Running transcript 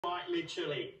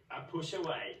literally a push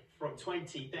away from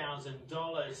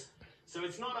 $20,000. So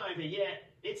it's not over yet.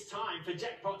 It's time for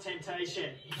Jackpot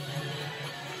Temptation.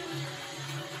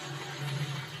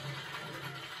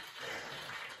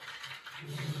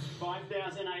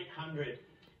 $5,800.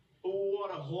 Oh,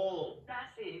 what a haul.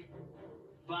 Massive.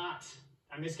 But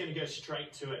I'm just going to go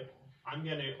straight to it. I'm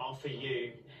going to offer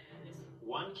you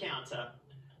one counter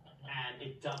and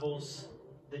it doubles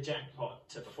the jackpot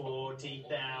to $40,000.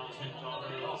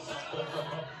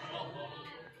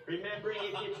 Remembering,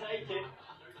 if you take it,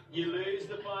 you lose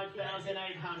the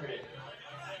 $5,800.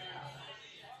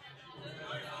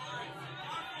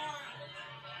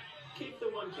 Keep the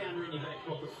one counter in your back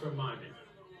pocket for a moment.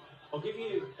 I'll give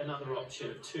you another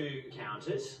option of 2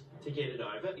 counters to get it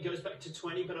over. It goes back to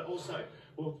 20, but also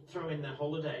we'll throw in the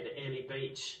holiday to Airlie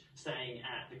Beach, staying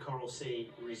at the Coral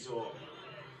Sea Resort.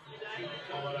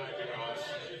 Holiday, guys.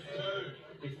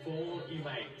 Before you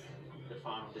make the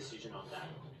final decision on that,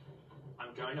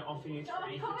 I'm going to offer you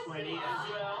 3 for 20 as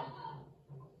well.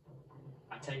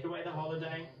 I take away the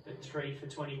holiday, the 3 for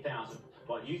 20,000.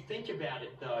 While you think about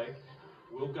it, though,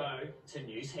 we'll go to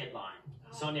news headline.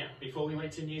 Sonya, before we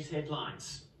went to news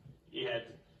headlines, you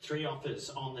had 3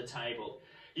 offers on the table.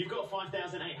 You've got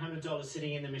 $5,800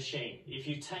 sitting in the machine. If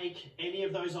you take any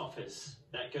of those offers,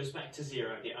 that goes back to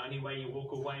 0. The only way you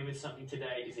walk away with something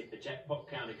today is if the jackpot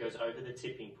counter goes over the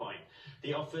tipping point.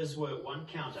 The offers were 1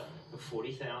 counter for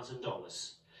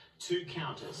 $40,000, 2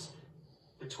 counters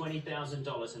for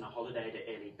 $20,000 and a holiday to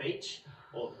Airlie Beach,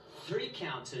 or 3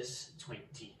 counters,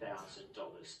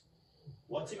 $20,000.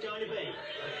 What's it going to be?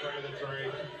 Go to the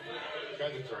 3. Go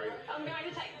to the 3. I'm going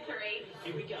to take the 3.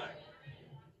 Here we go.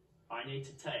 I need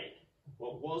to take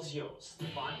what was yours,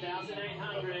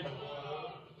 $5,800.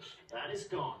 That is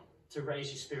gone. To raise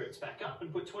your spirits back up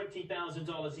and put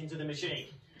 $20,000 into the machine.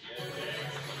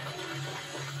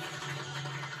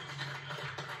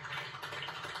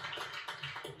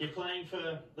 You're playing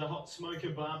for the hot smoker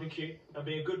barbecue. It'll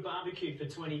be a good barbecue for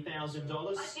 $20,000. I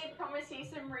did promise you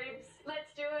some ribs.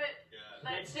 Let's do it. Yeah.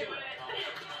 Let's do it. Light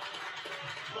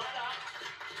up.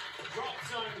 Drop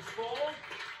zone 4.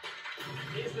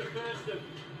 Here's the first of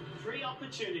 3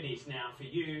 opportunities now for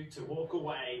you to walk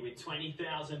away with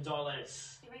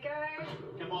 $20,000. Here we go.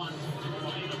 Come on. Come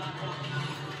on.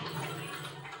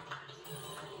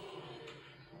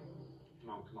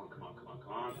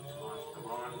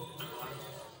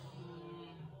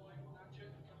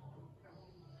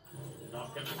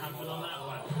 Not going to happen on that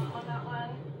one. On that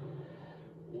one.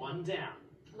 1 down.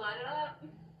 Light it up.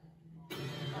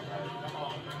 Come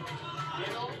on.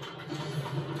 Middle.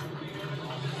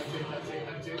 That's it.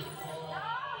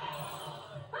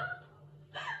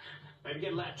 Maybe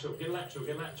get lateral. Get lateral.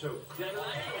 Come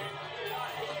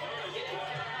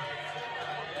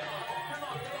on.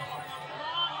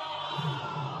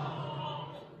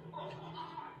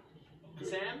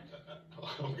 Sam?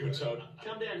 I'm good, Todd.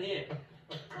 Come down here.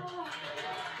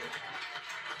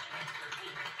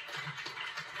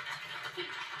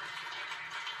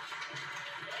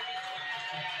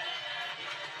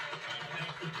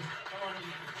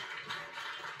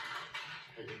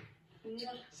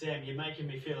 Sam, you're making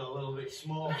me feel a little bit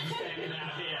small standing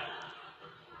out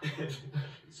here.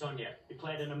 Sonya, you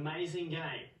played an amazing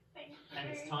game. Thank you. And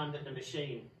it's time that the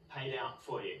machine paid out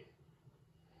for you.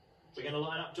 We're going to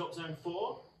light up drop zone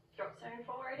 4. Drop zone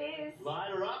 4 it is.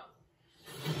 Light her up.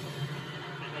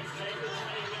 And let's take the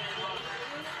 20 grand off.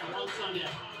 Come on, Sonya.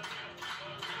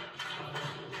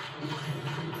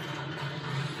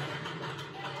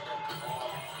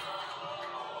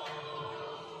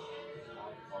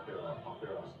 I'll be alright.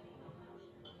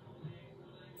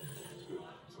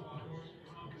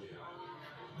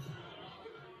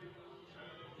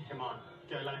 Come on.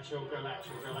 Go lateral. Come on.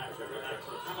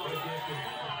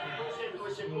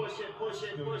 Push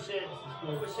it.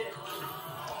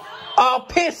 Oh,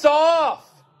 piss off!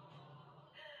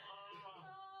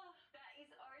 That is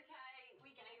okay. We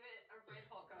gave it a red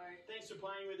hot go. Thanks for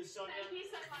playing with us, Sonya. Thank you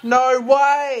so much. No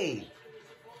way!